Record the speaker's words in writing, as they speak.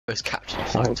Most captured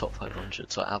flag top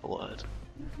 500, so I have a word.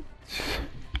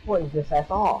 What is this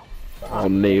FR? Oh,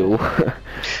 Neil.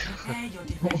 Prepare your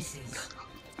defenses.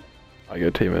 How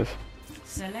your team is.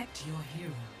 Select your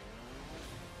hero.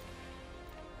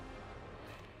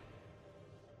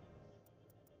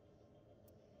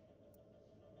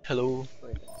 Hello.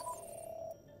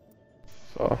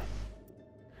 So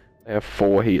they have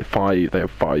they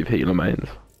have five healer mains.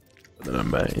 And then a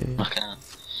main. Okay.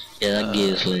 Yeah, that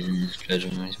gear's legend.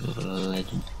 Treasure mains before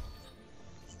legend.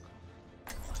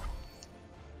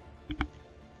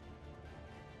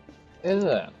 Is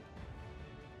it?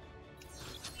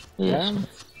 Yeah.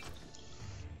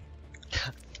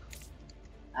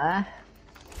 Ah.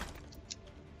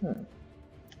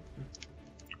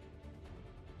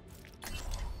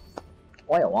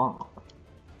 What you want?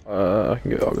 I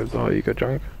can get August. Oh, you got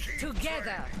junk.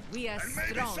 Together we are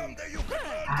strong.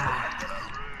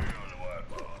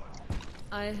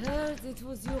 I heard it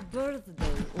was your birthday,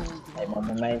 old Hey, man.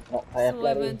 my mate's not fair So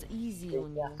I play. went easy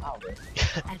on you.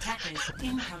 Attackers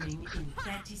incoming in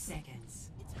 30 seconds.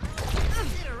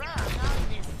 Sit around knowing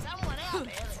there's someone out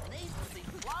there that needs to be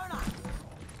blown up.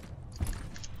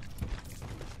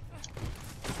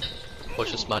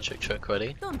 Watch this magic trick,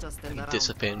 ready? Don't just stand around.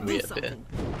 Disappear and Do reappear. something.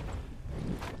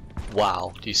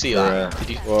 Wow, do you see that?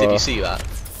 Did you see that?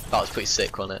 That was pretty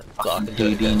sick, wasn't it? Like, I can do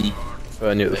it again. Houdini.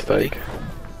 Burn you at the stake.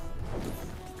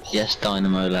 Yes,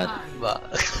 Dynamo lad. But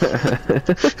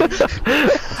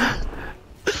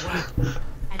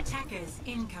Attackers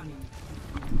incoming.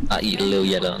 That little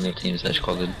yellow on your team is actually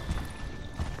quite good.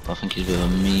 I think he's a bit of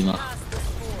a meme.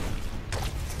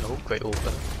 oh, great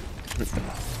orphan.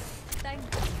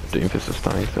 Doomfist is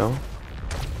standing still.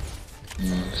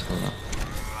 So that.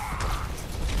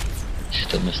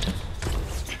 Still missed him.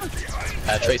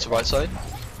 Traitor right side.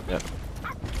 Yep.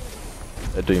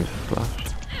 A Doomfist flash.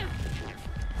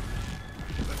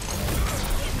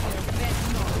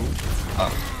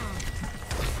 Oh.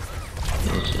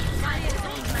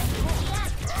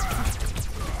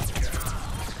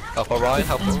 Help Orion,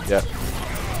 help him. Yep.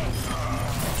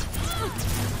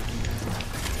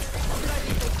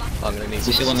 I'm gonna need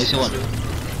You see one, you see one. some.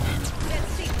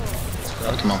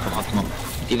 Come on.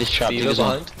 Diva's trapped, Diva Diva's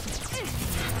on. behind.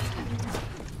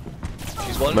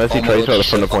 She's one. Mercy my Tracer lord, at the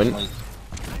front of shit. point.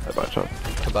 Oh, back shot.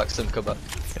 Come back, Sim, come back.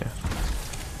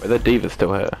 Wait, the Diva's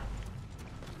still here.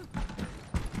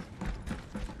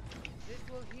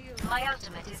 My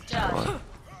ultimate is charged. Right.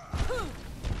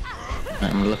 Right,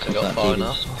 I'm looking Got for far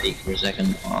that Diva's peak for a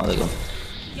second. Oh, they're gone.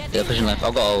 Yeah, pushing left.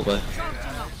 I've got elbow.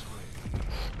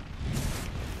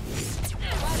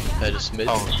 They're just mid.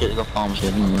 Oh shit, they got farm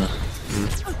shit.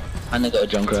 And they got a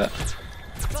Junkrat.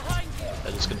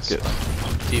 They're just gonna skip.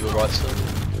 Diva right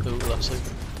side. Ooh, left side.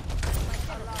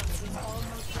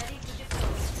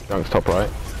 Junk's top right.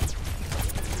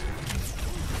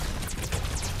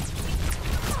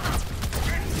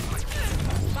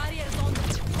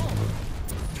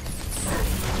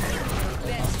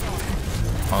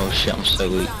 Oh shit, I'm so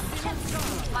weak.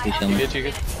 Please kill You me. good, you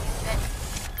good?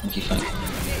 Thank you, thank you.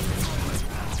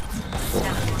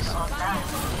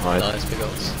 Nice. Nice, big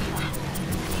ups.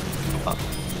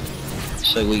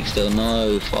 So weak still,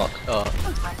 no, fuck. Oh.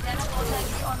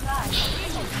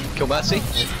 Kill Mercy.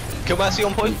 Kill Mercy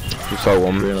on point. You sold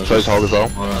one. So's Hog as well.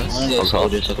 Alright, I'm gonna get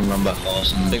soldier so I can run back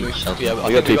fast I and think we self. yeah, I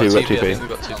We got think TP, we got I think TP. we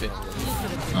got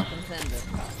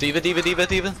TP.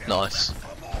 Diva. Nice.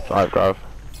 I have Grav.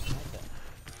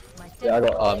 Yeah, I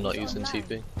got. I'm not using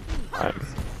TP. Right.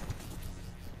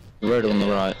 The road on the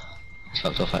right.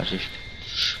 Fucked off actually.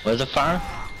 Where's the Pharaoh?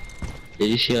 Did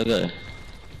you see her go?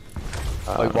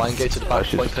 Wait, Ryan go to the back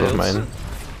She's point still hills. main.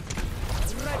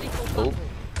 Oh,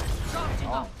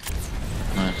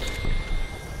 No.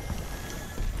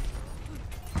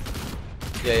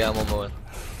 yeah, I'm on my way.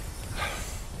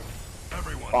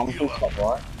 Bomb full stop,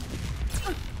 right?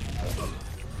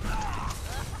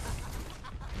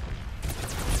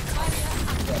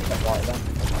 Yeah, stop right then.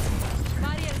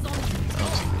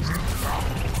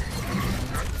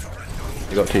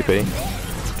 You got TP.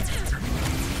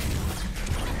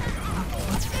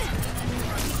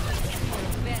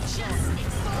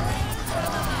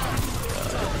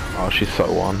 Oh, she's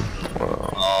so one.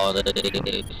 Oh,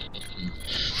 they...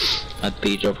 I'd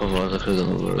beat her otherwise I could have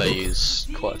done They it. use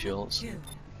quite a few ults.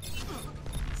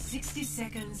 60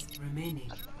 seconds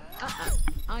remaining.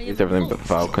 I Use everything but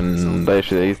Falcon. They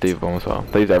actually use Diva Bomb as well.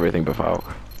 They use everything but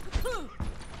Falcon.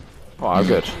 Oh, I'm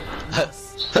good.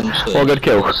 Well, good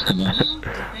kill.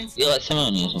 You like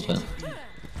Simone or something?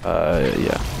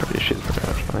 Yeah, pretty shit pretty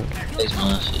much, I think. It's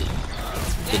Mercy.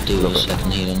 Could do a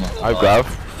second heal on that. I have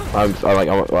Grav. I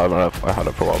don't know if I had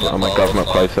it for a while, but I'm like Grav not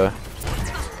closer.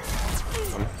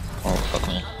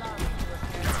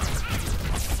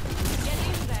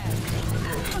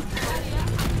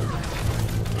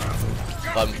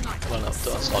 run up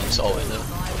to us. On this ult in there.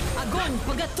 Огонь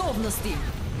по готовности.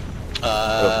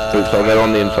 Boots, I'll get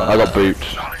on the inside. I got boots.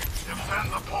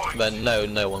 Then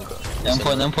no one got. Down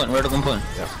point, red gun point.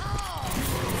 Yeah.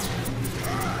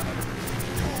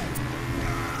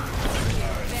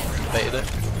 Baited it.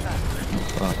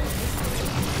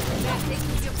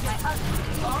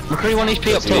 McCree 1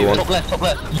 HP up top left.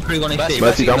 McCree 1 HP.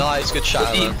 Mercy down. Nice, good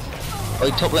shot. Man. Oh,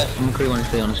 top left, McCree 1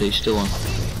 HP, honestly, he's still on.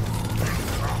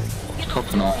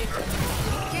 Top and all.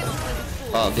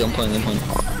 Oh, get on point.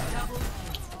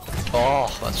 Oh,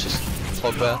 that's just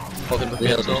hog there. Hogging the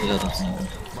pit top.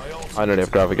 I don't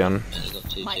have grab again. He's got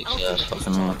 2-6, yeah, that's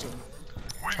fucking right.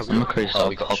 McCree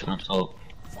started hopping on top.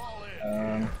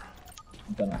 I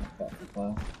don't know if that's as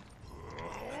well.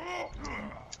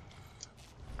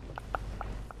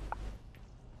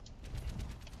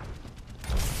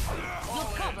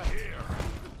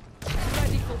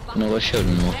 No, I showed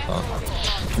him more far.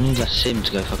 I need that sim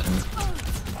to go fucking.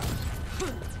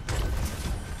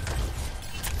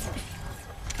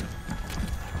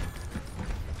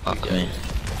 Fuck me.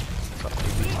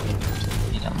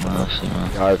 Need that mercy, man.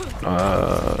 I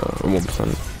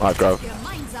 1%. I grab.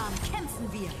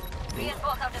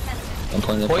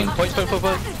 Point.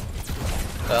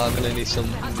 I'm gonna need some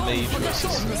major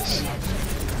assistance.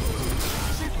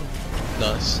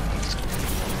 Nice.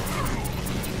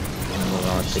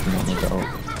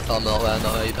 I'm not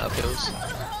there, you don't have heals.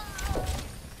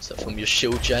 Is that from your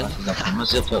shield gen? I just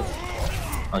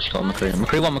got McCree.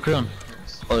 McCree 1.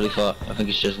 Holy fuck, I think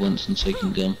it's just Winston taking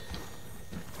the game.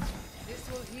 This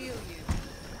will heal you.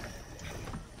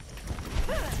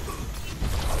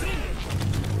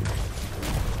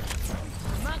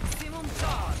 Maximum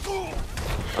charge.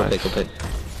 Go pick.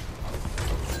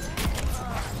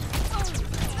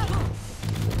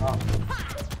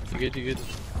 You good?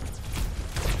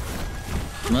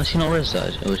 Mercy not res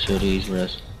that, or should he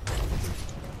res?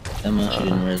 That Mercy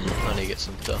didn't res it. I need to get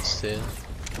some dust here.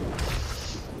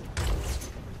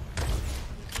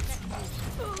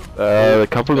 A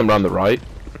couple of them round the right.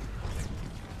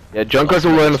 Yeah, Junkrat's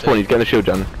all the way in the spawn, he's getting the shield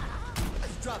gen.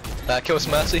 Kill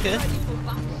some Mercy here.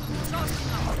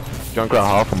 Junkrat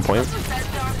half on point.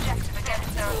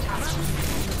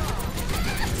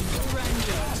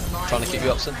 Trying to keep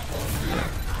you up, son.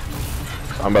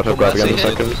 I'm about to grab again in a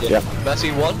second. Yeah.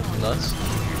 Mercy 1, nice.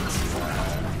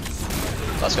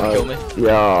 That's gonna kill me.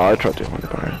 Yeah, I tried to hit one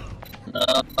barrier.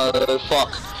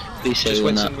 Fuck. Please say Just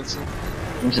win that. Winston.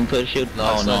 Put a shield.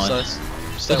 Nice, oh, nice.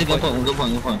 Stay Good on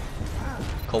point. point.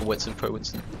 Call Winston, pro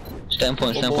Winston. Stay on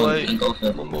point, and go for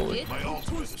it. One more.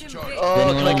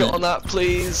 Oh, can I get on that,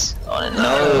 please? Oh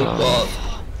no, fuck.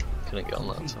 Couldn't get on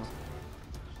that, so.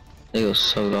 They were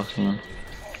so lucky, man.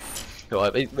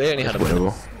 Alright, they only had a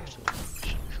Winnable.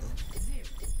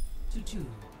 to 2.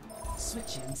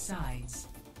 Switching sides.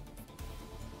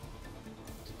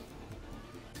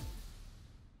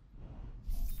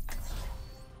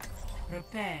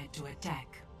 Prepare to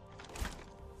attack.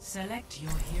 Select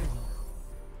your hero.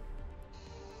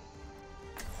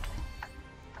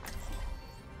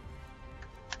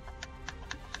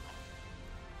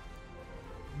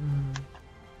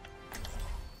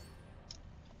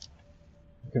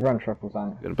 You could run triple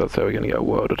tank. I'm about to say we're gonna get a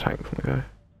world of tanks on the go.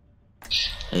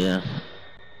 Yeah.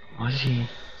 Why is he? Is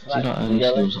he not Can only you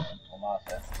go skills in? on? Or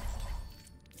Martha?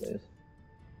 Please.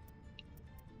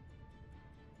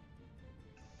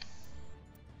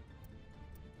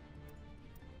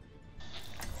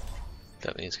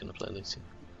 That means he's gonna play Lucy.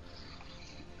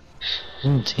 He's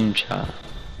in team chat,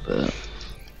 but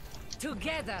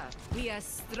Together we are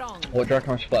strong. What do you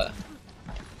reckon I should play?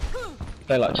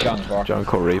 Play like Junk, or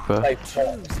Junk or Reaper. play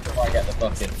Top if I get the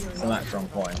fucking Symmetra on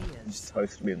point. I'm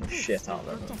supposed to be in the shit out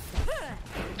of them.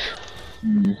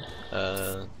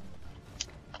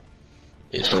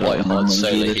 It's So quite like, hard Mama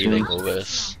solo Gila healing doing- all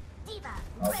this. Oh,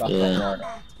 that's Yeah. not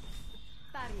right.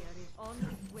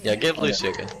 Yeah, give Lucy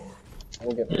again.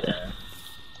 We'll give it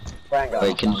Frank got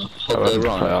wait, can I hold want the to play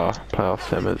run. our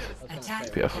simmers.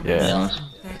 Attack. Yes, Yeah. yeah. Nice.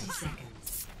 30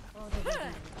 seconds.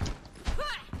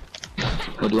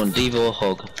 What do you want, Diva or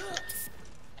Hog?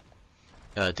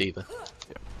 Diva.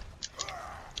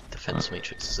 Defense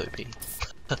matrix is OP.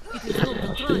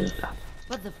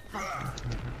 What the fuck?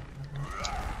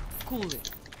 Cool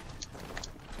it.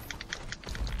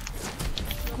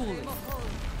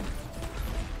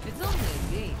 It's only a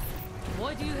game.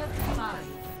 Why do you have to 5,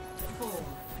 4,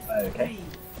 Okay.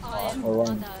 3, We're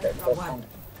on get first 1. one.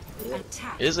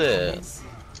 Attack. Is it? Commencing.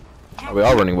 Oh, we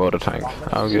are running world of tanks.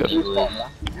 Oh, good.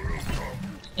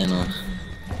 Yeah, nice.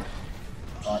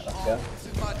 Right, let's go.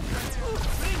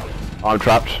 I'm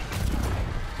trapped.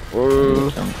 Whoa.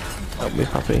 Help me,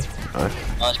 happy. Nice.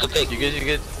 Nice, good pick. You good, you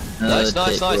good? Nice,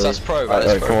 nice, nice, that's pro, right? Right,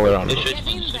 That's come all the way around.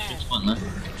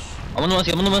 I'm on the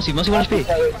Mercy, I'm on the Mercy, Mercy 1 HP.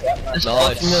 Let's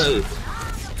fucking go.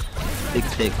 Big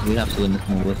pick, we have to win this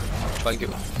one. Try and get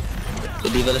one.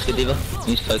 Good D.Va, let's get D.Va. We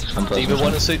need to focus on D.Va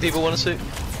one and suit, D.Va one and suit.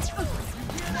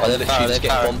 Oh, they're Literally just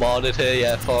getting bombarded here,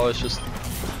 yeah, far is just...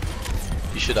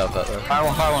 You should have that though. Fire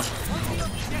 1, fire 1.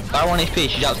 Fire 1 HP,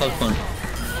 she's outside the point.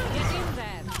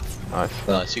 Nice.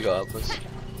 Nice, you got upwards.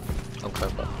 I'm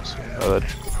coming backwards. Oh,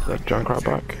 that Junkrat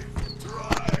back.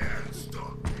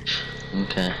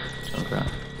 Okay, Junkrat.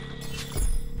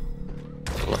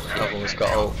 That one's got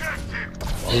ult.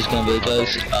 Who's gonna be a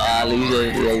ghost? Ah,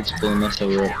 loser, the old spawn, that's how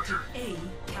we're up. A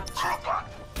captured.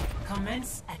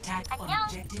 Commence attack on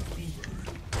objective B.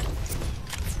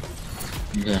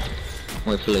 Okay,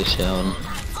 wait for Lucia, hold on.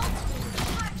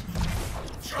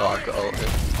 Oh, I've got ult here.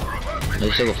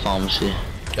 They still got pharmacy.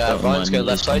 Yeah, Ryan's going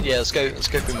left side, yeah, let's go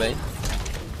through main.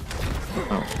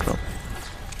 Oh, Cool.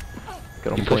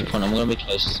 Get on push point. point, I'm gonna be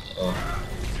close. Oh.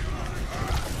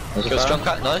 There's a Go fire. strong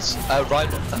cat, nice. Ryan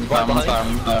Fire, behind.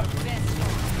 fire,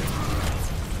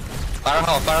 fire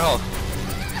half, fire half.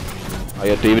 Oh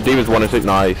yeah, D.Va's 1 and 2.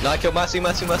 Nice. Nah, kill Massey.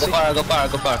 Go fire, go fire,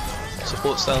 go fire.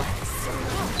 Support's down.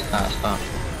 That's fire.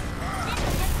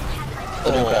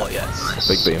 Oh, yes.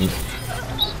 Big beams.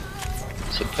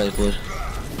 Sick play, boys.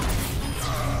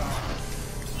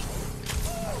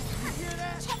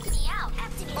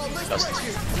 Just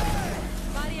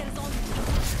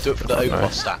do it for the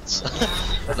overboss stats.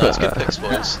 Nice, good picks,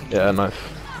 boys. Yeah, nice.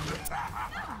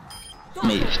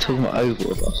 Mate, if you're talking about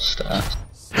overbuff stats.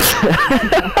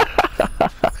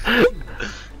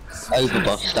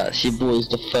 Overbuff stats, your boy's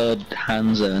the 3rd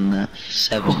Hansa and the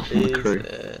 7th in the crew.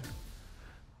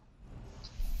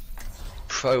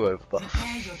 Pro overbuff.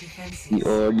 Prepare your defenses. You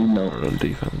already know We're on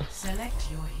defense.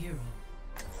 Select your hero.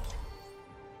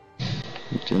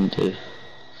 what you can do.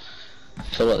 I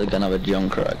feel like they're gonna have a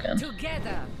Junker again.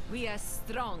 Together, we are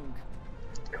strong.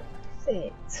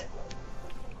 Sit.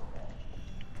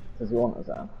 Does he want us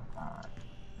then?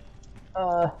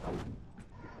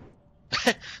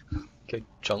 Good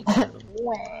chunk.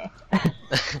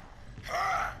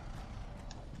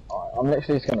 I'm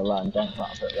literally just gonna learn jump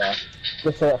that bit there.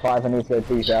 Just so at 5 I need to go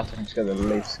defense, I can just go the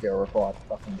least skill required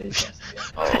for fucking defense.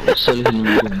 Oh, so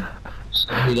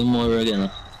the more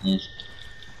again. Yes.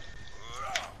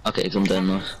 Okay, come down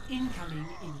now. Incoming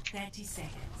in 30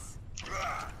 seconds.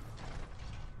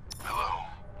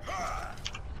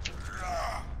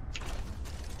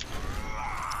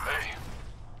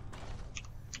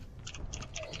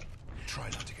 Try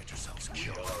not to get yourselves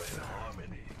killed. We are in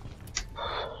harmony.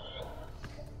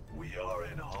 We are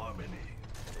in harmony.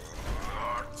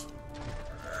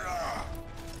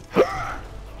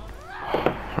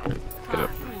 Get it.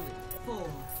 4,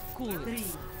 3,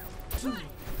 2,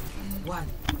 1.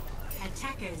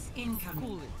 Attackers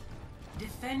incoming.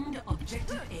 Defend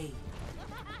objective A.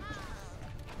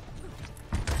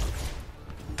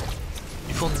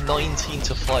 You've gone 19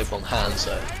 to 5 on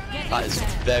Hanzo. That is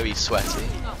very sweaty.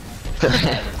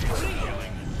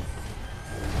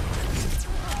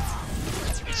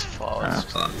 It's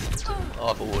fast. Oh,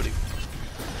 I've already.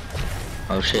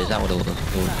 Oh shit, is that what it was?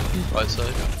 Right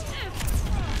side.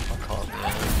 I can't, yeah.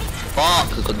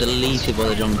 Fuck! I got deleted by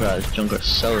the Junkrat. Junkrat's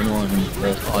so annoying. On the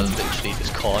first I one. literally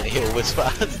just can't heal this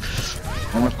fast.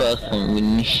 On the first one, we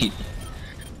need.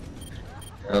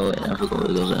 Oh wait, I forgot what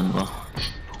it goes in. Well.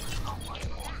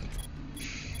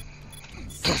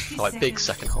 Like big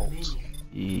second holds.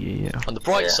 Yeah. On the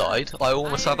bright side, I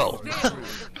almost have ult.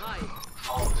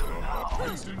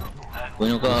 We're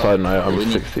not gonna. Side note, I'm we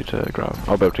need 60 to grab.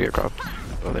 I'll be able to get grabbed.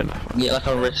 By the end of the fight. get like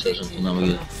a wrist or something. That'll be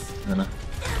good. I don't know.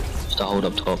 Just to hold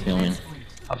up top. You know what I mean?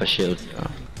 Have a shield. Yeah.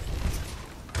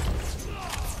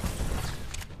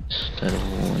 Instead of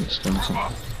Winston or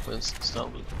something.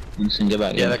 Winston, Winston, get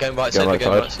back. yeah, they're going right Go side, they're right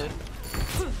going right side.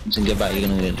 side. Winston, get back. You're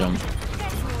gonna get jumped.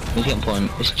 You get point.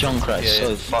 It's Junkrat. Yeah, So yeah.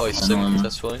 Oh, fucking it's simple, annoying.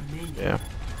 that's fine. Yeah.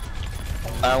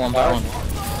 Fire one. Fire one.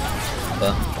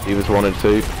 D.Va's 1 and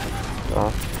 2.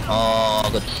 Oh. Oh, I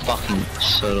got fucking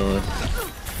solo.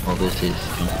 Oh, this is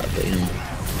Junkrat beating him.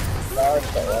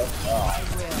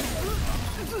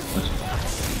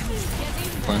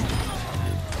 Fine.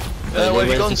 Where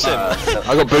have you gone, Sim?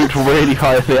 I got booped really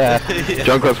high in the air.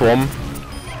 Junkrat's 1.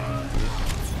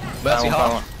 Mercy Fire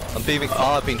half. one. I'm being.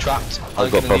 I've been trapped. I've I'm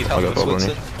got gonna need Bob, help I've got with Bob,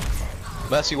 Winston.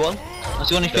 Mercy 1. What's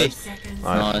the one HP? Nice.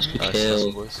 Nice, good Nice, kill.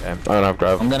 awesome, boys. Yeah. I don't have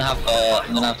grab. I'm gonna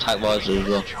have tag visor as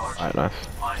well. Alright, nice.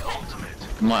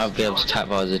 Might have be able to tag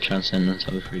visor transcendence.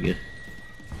 That'll be pretty good.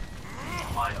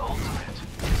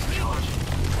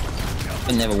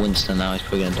 I never Winston now. He's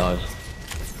probably gonna dive.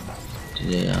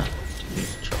 Yeah.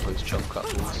 those jump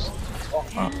crackles.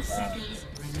 10 seconds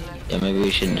remaining. Yeah, maybe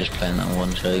we shouldn't just play in that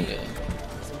one choke.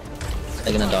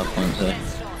 Taking a dark point, so.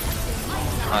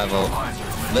 High volt.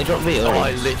 They dropped me Oh, I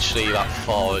already. literally that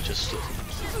far just.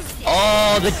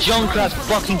 Oh, the Junkrat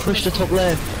fucking pushed the top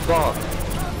left. Fuck.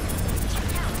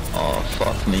 Oh,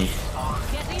 fuck me.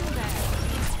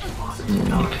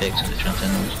 You picked the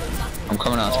transcendence. I'm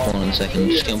coming out of spawn in a second.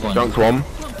 Just get on point. Junked one.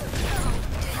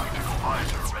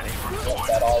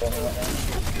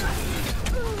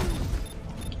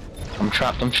 I'm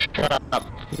trapped. I'm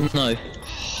trapped. No.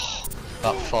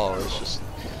 That far is just.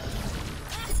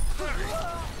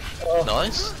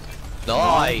 Nice.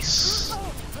 Nice.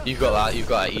 You got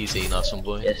that easy, nice one,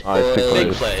 boy. Yes, Nice, big Big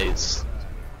boy. plays.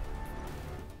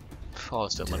 Oh, I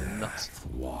was doing my nuts.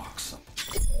 Score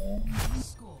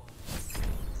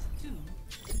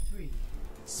 2-3.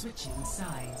 Switching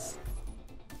sides.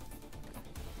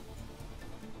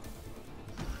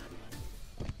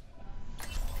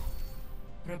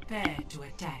 Prepare to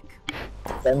attack.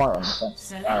 They might run the fence.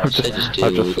 Select They just I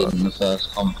do just- all in the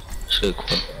first comp. Should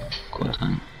quite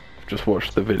time. Just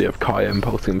watched the video of Kai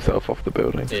impulsing himself off the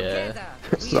building. Yeah.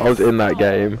 I was in that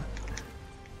game.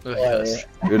 Yes.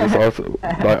 It was also,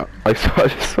 like, I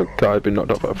just saw Kai had been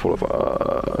knocked off by a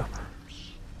fall.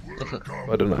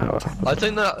 I don't know how. I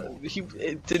don't know.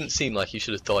 It didn't seem like he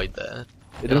should have died there.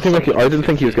 It didn't seem like I didn't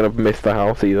think he was gonna miss the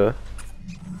house either.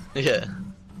 Yeah.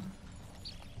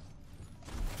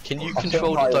 Can you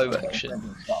control the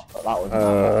direction? But that was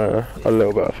A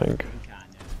little bit, I think.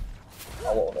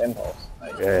 what was impulse.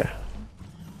 Like, Yeah.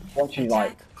 once you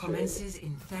like, Attack commences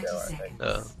in 30 seconds.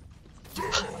 Yeah. I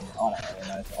don't really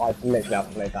know. I literally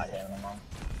haven't played that game in a month.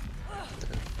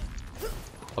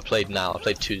 I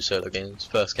played 2 solo games.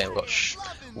 First game I got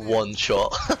one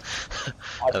shot, and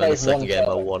then the played second one game I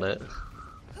solo. won it.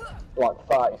 Like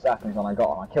 30 seconds when I got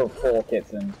on. I killed 4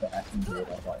 kids and got SMG. I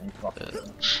was like, you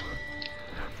fucking.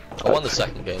 I won the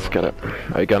second game. Let's get it.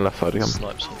 Are you going left side again?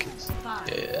 Snipe some kids.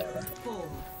 Yeah. 4,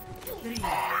 3,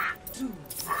 2,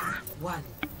 1.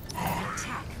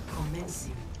 Attack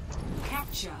commencing.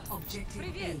 Capture objective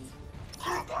A.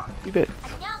 You bit.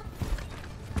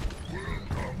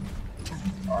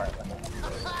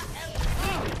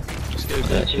 Just go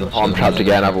That's your Oh, I'm trapped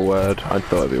again. Have a word. I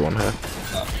thought there'd be one here.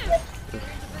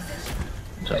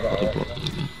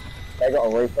 They got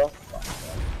a Reaper.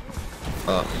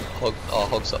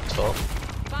 Hog's up top.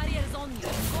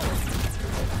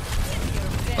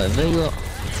 Wait, have they got?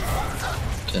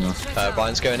 Okay, no.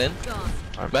 Ryan's going in.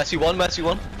 Mercy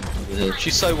one.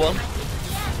 She's so one.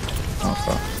 Oh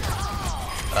fuck.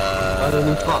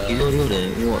 Fuck, he's already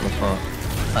there. What the fuck?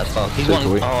 That's fuck. He's one.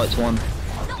 Seriously? Oh, it's one.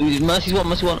 Mercy's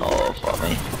one. Oh, fuck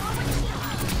me.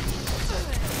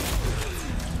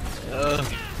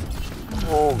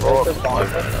 Oh god.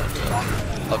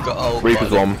 I've got old.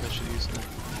 Reaper's one.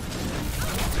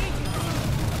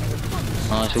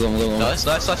 Nice, we got one. Nice.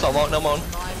 I'm on.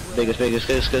 Biggest. Go.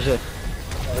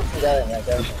 Go in, yeah,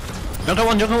 go in.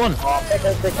 Junker one. Oh, pick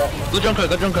up. Go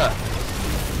Junkrat.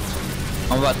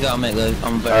 I'm about to go out, mate.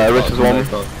 I'm very. Rich is one.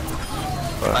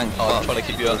 Thank Oh, I'm fuck. trying to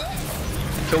keep you up.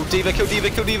 Kill Diva.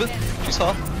 She's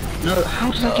half. No,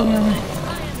 how does that kill me, mate?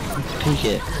 Peek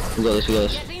it. We got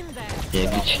this. Yeah,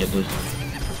 good shit, boys.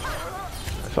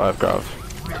 So I've grabbed.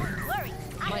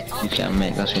 You can't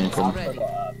make. That's the only problem.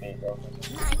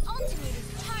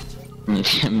 You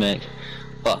can't make.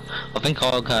 But I think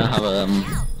I'll kind of have a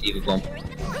Diva bomb.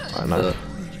 I know.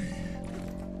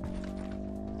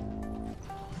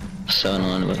 So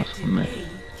annoying about that, mate.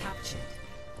 Captured.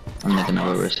 I'm making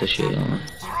another wrist issue, aren't I?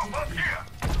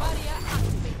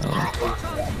 Oh.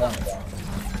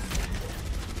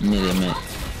 Nearly, mate.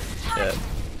 Yeah.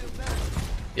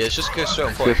 Yeah, it's just go straight on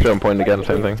Just point. straight on point again,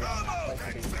 same thing.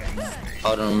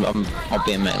 Hold on, I'll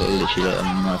be a mate literally like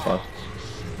I'm my 5.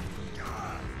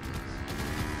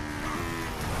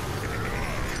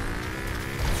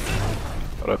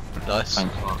 Got it. Nice.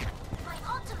 Thanks.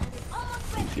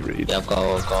 Easy read. Yeah, I've got.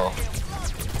 Let's go.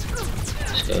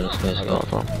 I got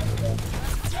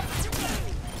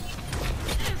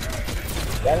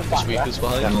as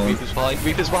well.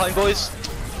 Reaper's behind, boys.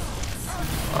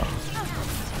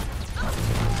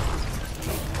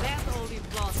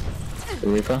 The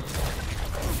Reaper.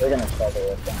 They're gonna struggle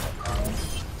with that.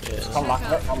 Come back.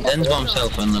 Zen's by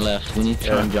himself on the left. We need to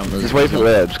try and jump. Just wait for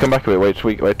there. Just come back a bit.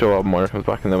 Wait till our Moira comes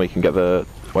back, and then we can get the.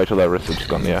 Wait till their wrist is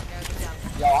gone. Yeah.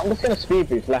 Yeah, I'm just gonna speed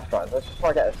boost left, right. Let's just try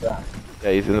to get this down.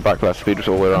 Yeah, he's in the back left. Speed just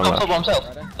all the way around Top left. by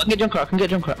himself. I can get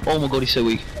Junkrat. Oh my god, he's so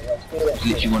weak. He's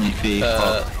literally 1 HP.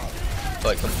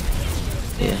 Wait, come.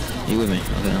 Yeah, you with me?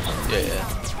 Okay.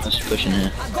 Yeah. Let's push in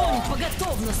here.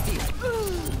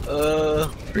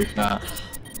 Pretty fat.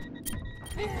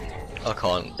 I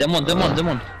can't. Them one.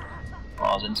 Oh,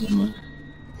 I was into him.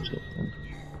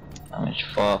 Damage,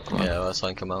 fuck, man. Yeah, that's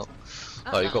fine, come out.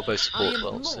 Oh, you've got both support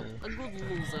belts. a good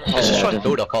loser. Let's just yeah, try and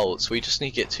build up ults. We just need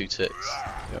to get 2 ticks.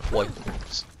 Wipe them.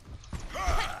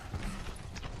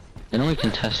 You know we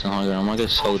can test on high ground. I might go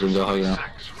soldier and go high ground.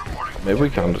 Maybe we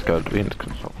can just go to the end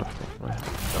because it's not left.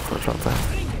 Go for a shot there.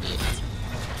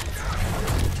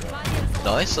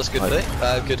 Nice, that's good bit.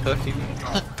 Good hook even.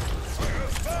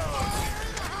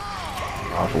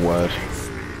 Half a word.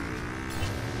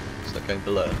 It's not going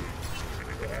below.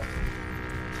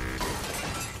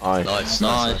 Nice.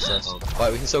 Nice.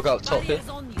 Right, we can still go up top here.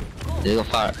 They got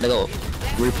fire. They got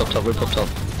roof up top.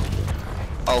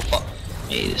 Oh fuck.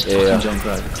 Hey, this Yeah. fucking jump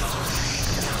right.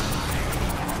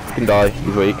 He can die,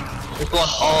 he's weak. He's one.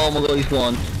 Oh my god, he's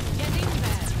one.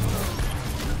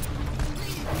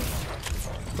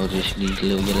 Oh, just these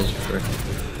little yellows for.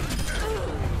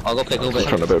 I'll go pick over. Just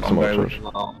trying to build some more.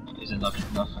 Oh, he's in nothing.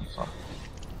 Fuck.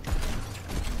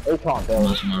 They can't build.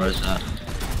 Much more is that?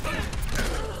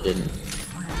 Didn't.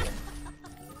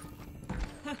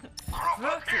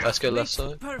 Let's go left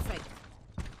side. Perfect.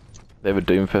 They have a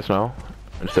Doomfist now,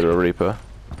 instead of a Reaper.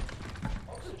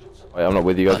 Wait, I'm not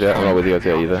with you guys yet,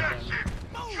 either.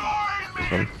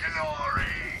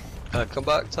 Come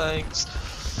back, tanks.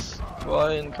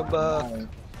 Ryan, come back.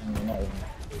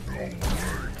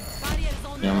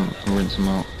 Yeah, I'm rinse them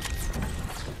out.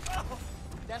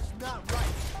 That's not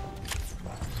right.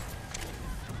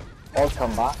 I'll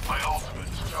come back.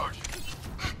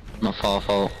 Not far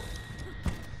fault.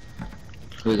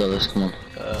 We got this, come on.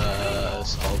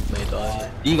 Solve may die.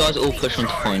 You guys all push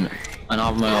onto point, and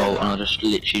I'll have my ult, and I'll just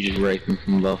literally just rape them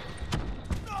from above.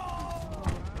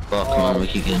 Fuck, come on, we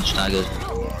keep getting staggered.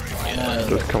 Yeah.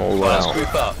 Just come all the way Let's out.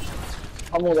 group up.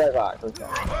 I'm all the way back. Okay.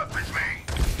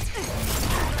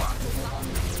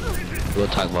 We'll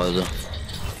attack visor.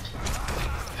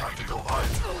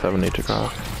 7 need to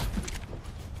craft.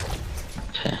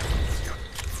 Okay.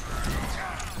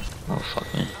 Oh, fuck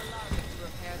me.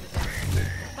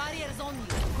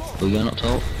 Are we going up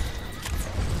top?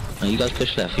 No, you guys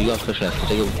push left, Take a...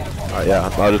 Yeah,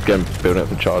 I'll just get building up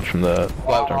the charge from the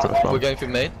junker as well. We're going through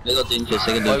main. They got Dinkus,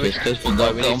 they got Right, Dinkus. Close point,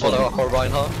 we need to follow up our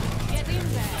Reinhardt.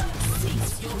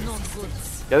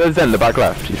 Yeah, there's Zen in the back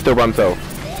left, he's still by himself.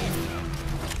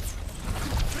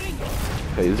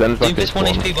 Okay, Zen's back in Dinkus, 1 spawn.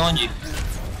 HP behind you.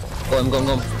 Go on. Go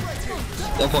on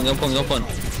point.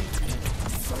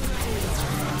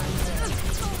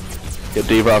 Get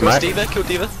D.Va out, Kill Max. D.Va, kill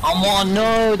D.Va. I'm on,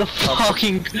 no, the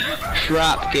fucking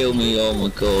trap killed me, oh my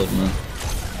god, man.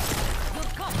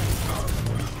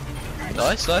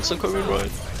 Nice, I'm coming right.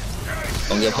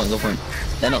 Go point.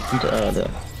 They're not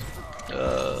there.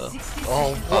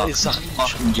 Oh, what is that?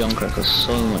 Fucking Junkrat does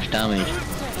so much damage.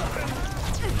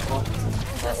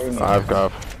 I've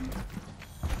got.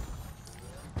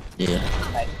 Yeah.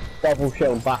 Mate, double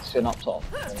shield bastion up top.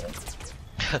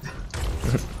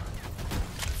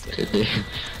 Could be.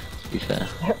 To be fair.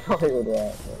 That probably would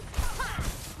work.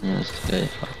 Yeah, that's okay.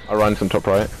 I'll run some top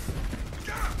right.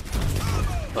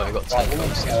 Oh, I got 10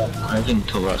 cops. I think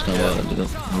top right's gonna work. They got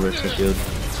Marissa shield.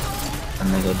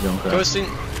 And they got Junkrat. Ghosting.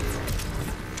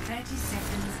 30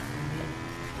 seconds.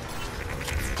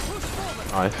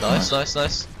 Nice.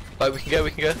 Nice. Right, we can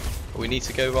go. We need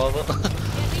to go rather.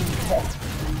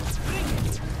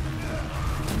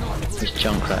 This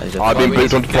Junkrat is a I've been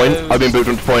booped onto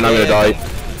point, I'm gonna die.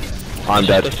 I'm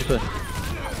dead.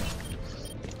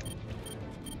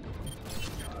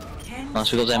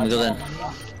 Nice, we got them.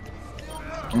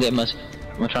 I'm getting Mercy.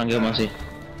 I'm gonna try and get Mercy.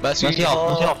 Mercy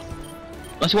off.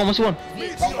 Mercy one.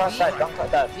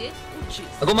 Junkrat dead.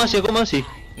 I got Mercy.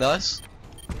 Nice.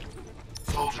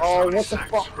 Oh, what the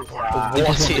fuck is that?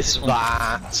 What is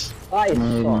that? That is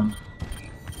fun.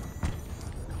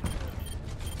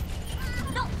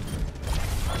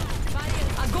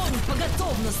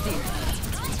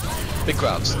 Big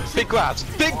grabs.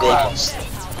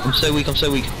 I'm so weak.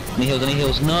 Any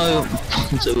heals? No!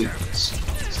 I'm so weak.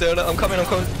 Still, I'm coming. No,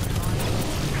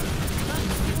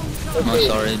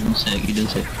 sorry, you didn't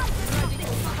say.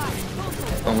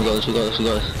 Oh, we got this.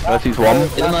 Mercy's one.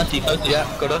 Get a Mercy, focus. Yeah,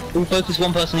 got her. We'll focus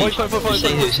one person each. Point.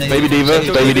 Say who. Baby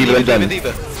D.Va, then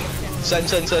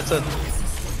Zen. Send.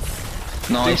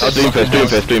 Nice. Oh,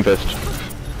 Doomfist.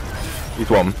 He's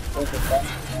one.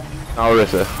 Now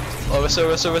Orisa. Oh,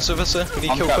 Rissa. We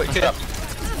need kill quick here.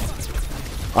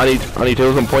 I need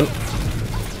heals on point.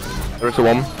 Orisa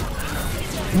one.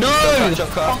 No!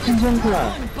 Fucking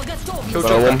Junkrat. Kill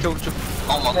one. Junkrat.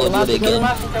 Oh my god, do it again. Kill him.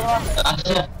 That's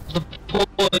the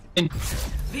point.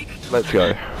 Let's go.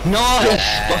 Nice!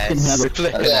 Fucking hell.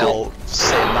 Flipping out.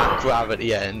 Sitting that grab at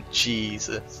the end.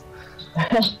 Jesus.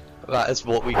 That is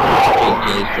what we call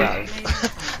gameplay,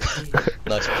 Brav.